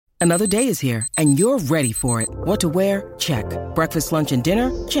Another day is here, and you're ready for it. What to wear? Check. Breakfast, lunch, and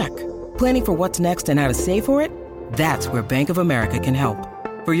dinner? Check. Planning for what's next and how to save for it? That's where Bank of America can help.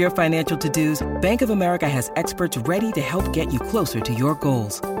 For your financial to-dos, Bank of America has experts ready to help get you closer to your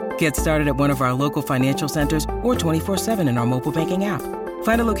goals. Get started at one of our local financial centers or 24/7 in our mobile banking app.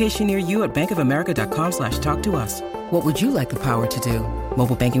 Find a location near you at bankofamerica.com/talktous. What would you like the power to do?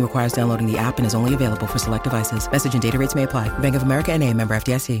 Mobile banking requires downloading the app and is only available for select devices. Message and data rates may apply. Bank of America N.A., member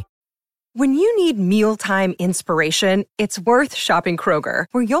FDIC. When you need mealtime inspiration, it's worth shopping Kroger,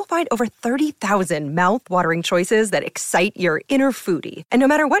 where you'll find over 30,000 mouth-watering choices that excite your inner foodie. And no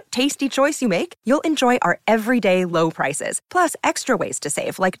matter what tasty choice you make, you'll enjoy our everyday low prices, plus extra ways to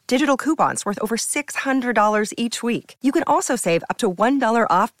save, like digital coupons worth over $600 each week. You can also save up to $1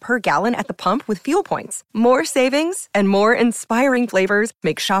 off per gallon at the pump with fuel points. More savings and more inspiring flavors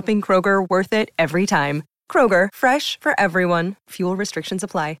make shopping Kroger worth it every time. Kroger, fresh for everyone. Fuel restrictions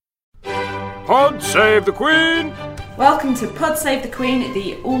apply. Pod Save the Queen! Welcome to Pod Save the Queen,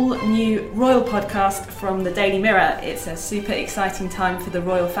 the all-new royal podcast from the Daily Mirror. It's a super exciting time for the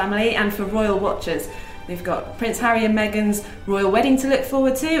royal family and for royal watchers. We've got Prince Harry and Meghan's royal wedding to look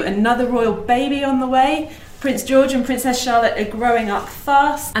forward to, another royal baby on the way. Prince George and Princess Charlotte are growing up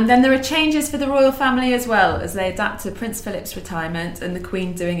fast. And then there are changes for the royal family as well, as they adapt to Prince Philip's retirement and the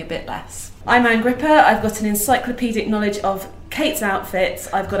Queen doing a bit less. I'm Anne Gripper. I've got an encyclopedic knowledge of Kate's outfits.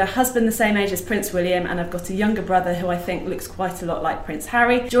 I've got a husband the same age as Prince William, and I've got a younger brother who I think looks quite a lot like Prince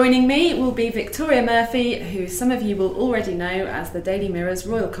Harry. Joining me will be Victoria Murphy, who some of you will already know as the Daily Mirror's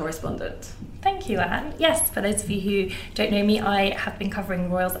royal correspondent. Thank you, Anne. Yes, for those of you who don't know me, I have been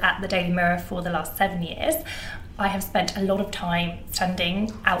covering royals at the Daily Mirror for the last 7 years. I have spent a lot of time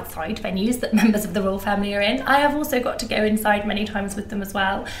standing outside venues that members of the royal family are in. I have also got to go inside many times with them as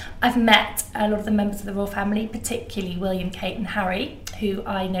well. I've met a lot of the members of the royal family, particularly William, Kate and Harry, who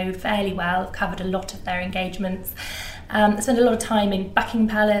I know fairly well. I've covered a lot of their engagements. I spend a lot of time in Buckingham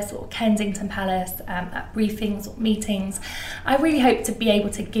Palace or Kensington Palace, at briefings or meetings. I really hope to be able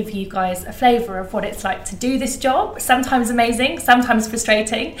to give you guys a flavour of what it's like to do this job, sometimes amazing, sometimes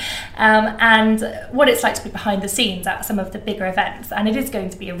frustrating, and what it's like to be behind the scenes at some of the bigger events. And it is going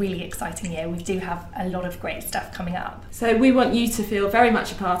to be a really exciting year. We do have a lot of great stuff coming up. So we want you to feel very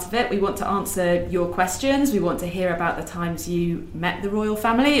much a part of it. We want to answer your questions. We want to hear about the times you met the royal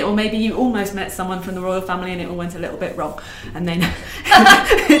family, or maybe you almost met someone from the royal family and it all went a little bit wrong and then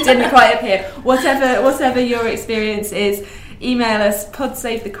it didn't quite appear. Whatever your experience is, email us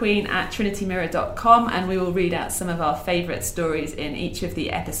podsavethequeen@trinitymirror.com and we will read out some of our favourite stories in each of the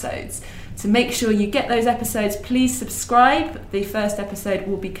episodes. To make sure you get those episodes, please subscribe. The first episode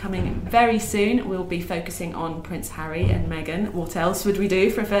will be coming very soon. We'll be focusing on Prince Harry and Meghan. What else would we do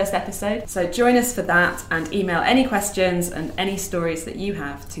for a first episode? So join us for that and email any questions and any stories that you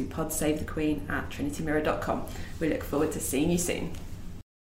have to podsavethequeen@trinitymirror.com. We look forward to seeing you soon.